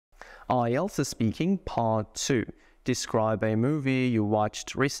IELTS speaking part 2. Describe a movie you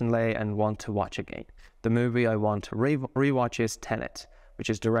watched recently and want to watch again. The movie I want to rewatch is Tenet, which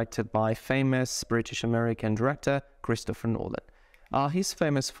is directed by famous British-American director Christopher Nolan. He's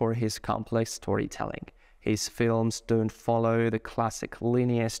famous for his complex storytelling. His films don't follow the classic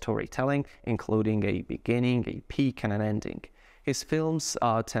linear storytelling, including a beginning, a peak, and an ending. His films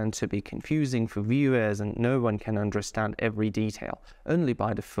tend to be confusing for viewers, and no one can understand every detail, only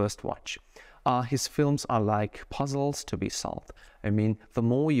by the first watch. His films are like puzzles to be solved. I mean, the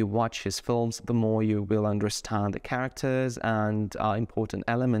more you watch his films, the more you will understand the characters and important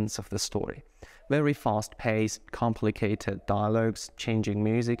elements of the story. Very fast-paced, complicated dialogues, changing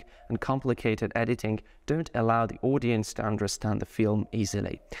music, and complicated editing don't allow the audience to understand the film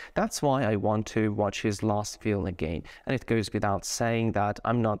easily. That's why I want to watch his last film again, and it goes without saying that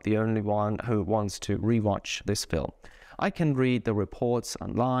I'm not the only one who wants to rewatch this film. I can read the reports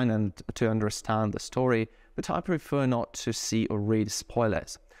online and to understand the story, but I prefer not to see or read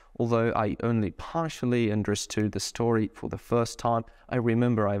spoilers. Although I only partially understood the story for the first time, I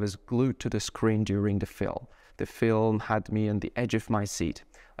remember I was glued to the screen during the film. The film had me on the edge of my seat.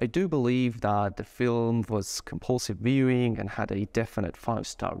 I do believe that the film was compulsive viewing and had a definite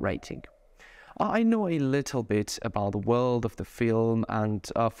 5-star rating. I know a little bit about the world of the film, and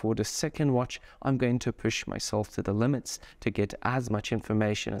for the second watch I'm going to push myself to the limits to get as much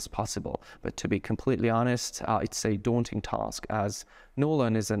information as possible. But to be completely honest, it's a daunting task, as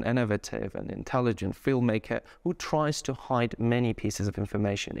Nolan is an innovative and intelligent filmmaker who tries to hide many pieces of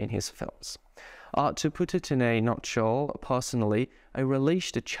information in his films. To put it in a nutshell, personally, I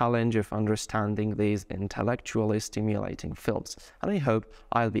relish the challenge of understanding these intellectually stimulating films, and I hope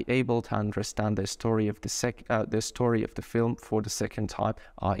I'll be able to understand the story of the film for the second time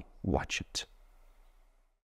I watch it.